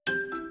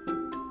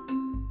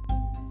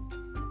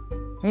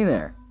Hey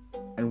there,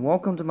 and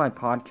welcome to my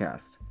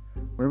podcast,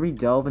 where we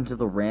delve into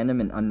the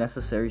random and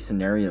unnecessary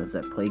scenarios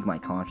that plague my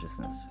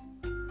consciousness.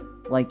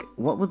 Like,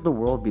 what would the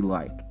world be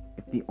like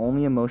if the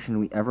only emotion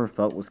we ever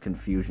felt was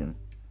confusion?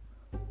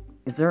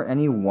 Is there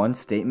any one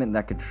statement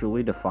that could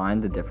truly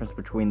define the difference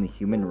between the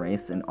human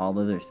race and all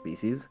other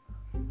species?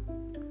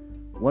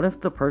 What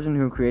if the person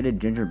who created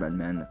gingerbread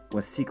men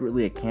was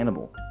secretly a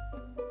cannibal?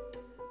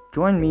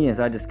 Join me as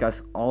I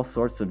discuss all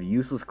sorts of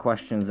useless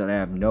questions that I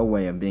have no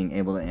way of being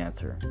able to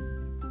answer.